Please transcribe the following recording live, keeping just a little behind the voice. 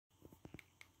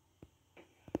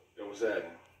what's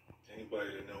happening?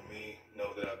 Anybody that know me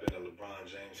know that I've been a LeBron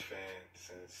James fan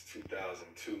since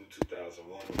 2002,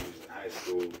 2001 when he was in high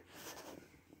school.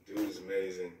 Dude is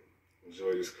amazing.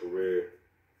 Enjoyed his career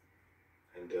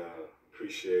and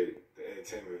appreciate the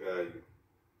entertainment value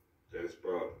that it's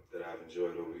brought, that I've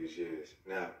enjoyed over these years.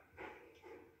 Now,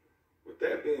 with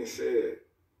that being said,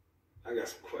 I got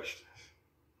some questions.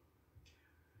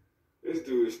 This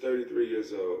dude is 33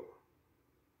 years old.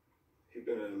 He's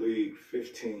been in the league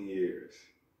 15 years.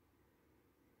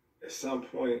 At some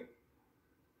point,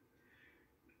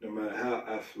 no matter how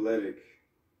athletic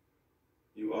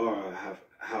you are,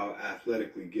 how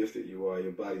athletically gifted you are,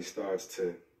 your body starts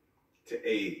to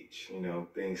age. You know,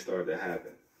 things start to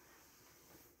happen.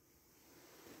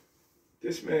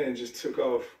 This man just took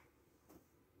off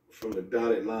from the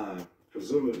dotted line,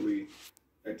 presumably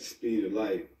at the speed of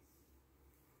light,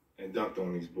 and dunked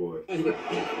on these boys. With an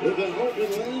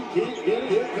open lane, can't get it.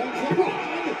 Here comes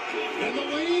LeBron, and the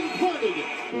lane flooded it.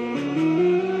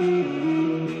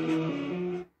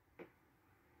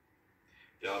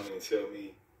 Y'all mean to tell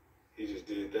me he just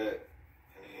did that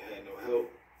and he had no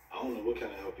help? I don't know what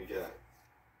kind of help he got.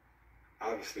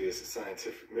 Obviously, it's a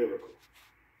scientific miracle.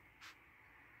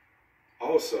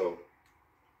 Also,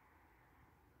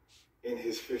 in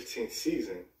his 15th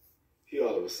season, he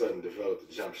all of a sudden developed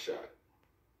a jump shot.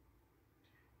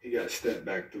 He got a step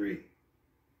back three.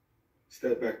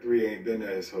 Step back three ain't been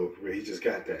there his whole career. He just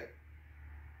got that.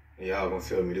 And y'all gonna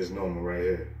tell me this normal right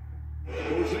here.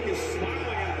 Porzingis smiling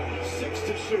at him. 6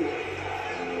 to shoot.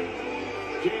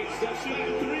 James steps back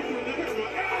three for another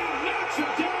one. Oh, knocks it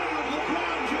down.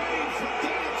 LeBron James from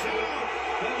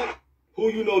downtown. Who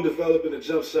you know developing a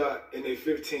jump shot in their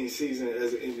 15th season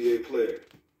as an NBA player?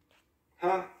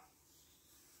 Huh?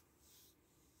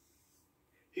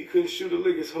 He couldn't shoot a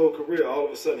lick his whole career. All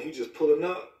of a sudden, he just pulling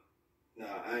up. Nah,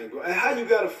 I ain't going. And how you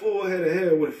got a full head of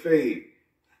hair with a fade?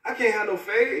 I can't have no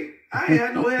fade. I ain't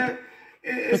had no hair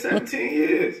in 17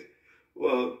 years.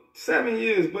 Well, 7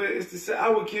 years, but it's the same. I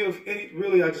would give any.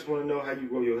 Really, I just want to know how you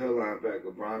grow your hairline back,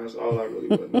 LeBron. That's all I really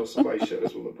want to know. Somebody share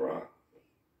this with LeBron.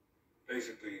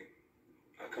 Basically,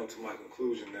 I come to my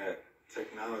conclusion that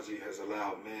technology has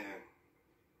allowed man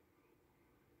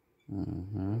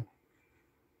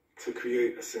to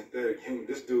create a synthetic human.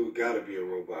 This dude gotta be a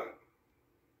robot.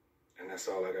 And that's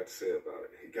all I got to say about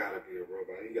it. He gotta be a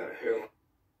robot. He got a hairline.